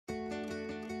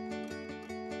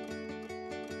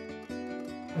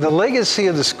The legacy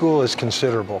of the school is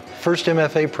considerable. First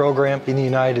MFA program in the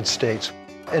United States.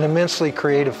 An immensely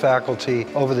creative faculty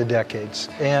over the decades.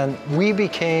 And we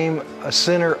became a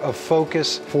center of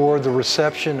focus for the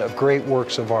reception of great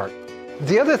works of art.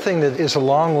 The other thing that is a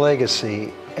long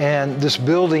legacy, and this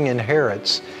building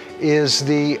inherits, is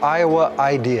the Iowa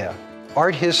idea.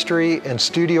 Art history and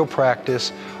studio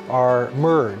practice are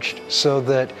merged so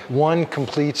that one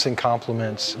completes and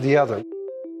complements the other.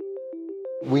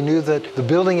 We knew that the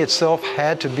building itself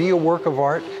had to be a work of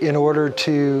art in order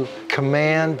to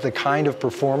command the kind of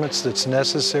performance that's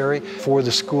necessary for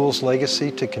the school's legacy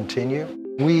to continue.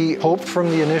 We hoped from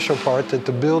the initial part that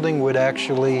the building would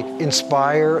actually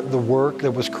inspire the work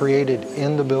that was created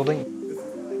in the building.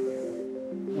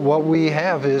 What we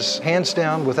have is, hands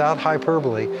down, without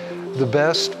hyperbole, the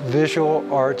best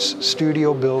visual arts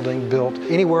studio building built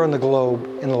anywhere in the globe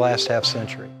in the last half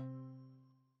century.